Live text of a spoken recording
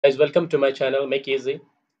Guys, welcome to my channel makeeasy.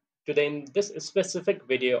 Today in this specific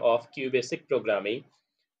video of QBasic programming,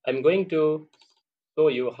 I'm going to show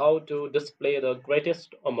you how to display the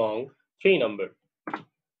greatest among three numbers.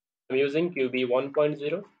 I'm using QB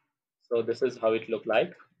 1.0, so this is how it look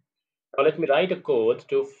like. Now let me write a code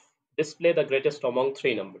to display the greatest among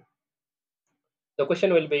three numbers. The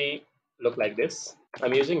question will be look like this.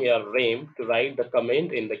 I'm using here RAM to write the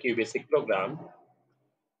command in the QBasic program.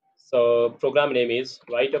 So program name is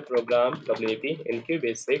write a program WAP in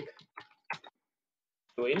QBasic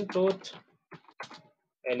to input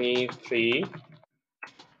any three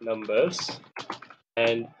numbers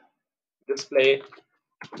and display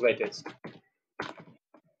greatest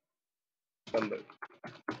number.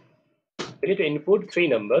 We need to input three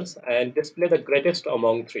numbers and display the greatest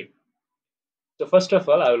among three. So first of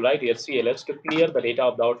all, I will write here CLS to clear the data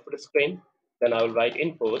of the output screen. Then I will write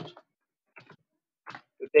input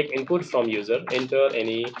to take input from user, enter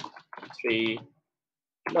any three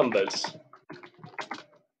numbers.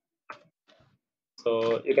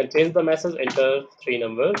 So you can change the message, enter three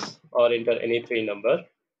numbers or enter any three number.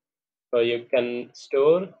 So you can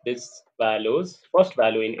store these values, first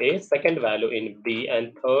value in A, second value in B,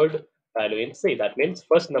 and third value in C. That means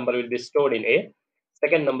first number will be stored in A,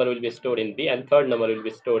 second number will be stored in B, and third number will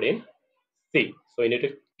be stored in C. So you need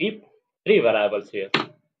to keep three variables here.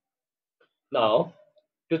 Now,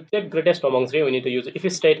 to check greatest among three, we need to use if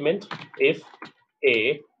statement if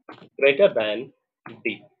A greater than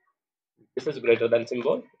B. This is greater than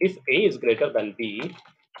symbol. If A is greater than B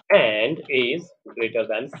and A is greater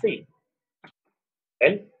than C,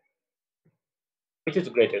 then which is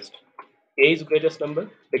greatest? A is greatest number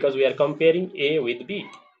because we are comparing A with B.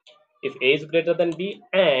 If A is greater than B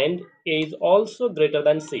and A is also greater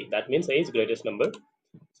than C, that means A is greatest number.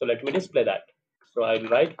 So let me display that. So I will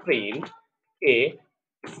write print A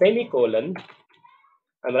semicolon.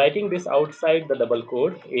 I'm writing this outside the double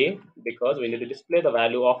quote A because we need to display the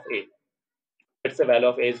value of A. Let's say value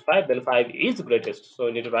of A is 5, then 5 is greatest. So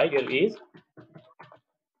we need to write here is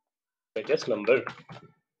greatest number.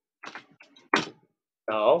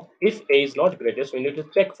 Now, if A is not greatest, we need to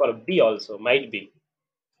check for B also, might be.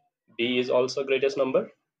 B is also greatest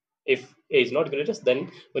number. If A is not greatest,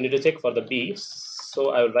 then we need to check for the B.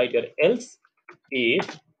 So I will write here else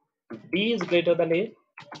if B is greater than A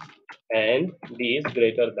and B is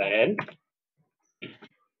greater than C,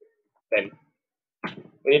 then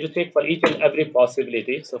we need to check for each and every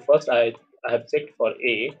possibility. So first I have checked for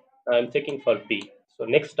A, I am checking for B. So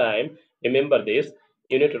next time, remember this,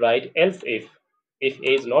 you need to write else if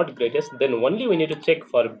A is not greatest, then only we need to check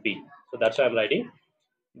for B. So that's why I'm writing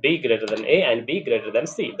B greater than A and B greater than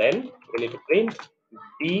C. Then we need to print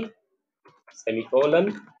B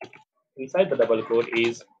semicolon. Inside the double quote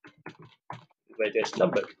is greatest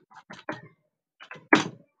number.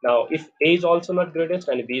 Now, if A is also not greatest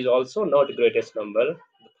and B is also not greatest number,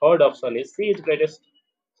 the third option is C is greatest.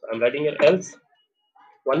 So I'm writing here else,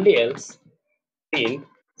 only else in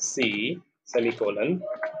C semicolon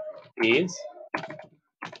is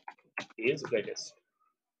greatest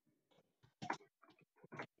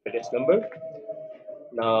number.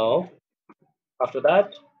 Now, after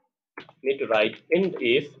that, need to write end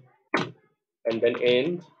if and then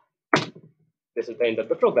end. This is the end of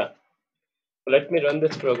the program. So let me run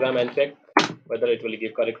this program and check whether it will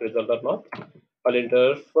give correct result or not. I'll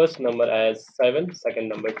enter first number as 7, second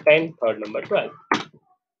number 10, third number 12.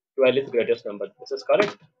 12 is greatest number. This is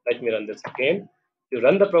correct. Let me run this again. To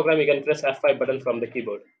run the program, you can press F5 button from the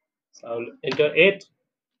keyboard. So I'll enter 8,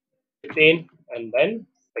 15, and then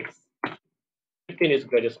 6. 15 is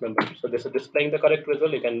greatest number. So this is displaying the correct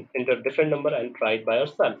result. You can enter different number and try it by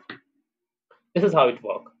yourself. This is how it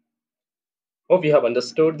works. Hope you have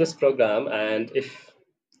understood this program, and if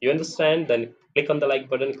you understand, then click on the like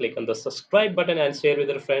button, click on the subscribe button, and share with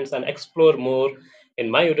your friends and explore more. In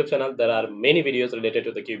my YouTube channel, there are many videos related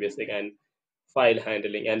to the QBasic and file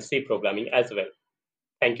handling and C programming as well.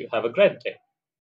 Thank you. Have a great day.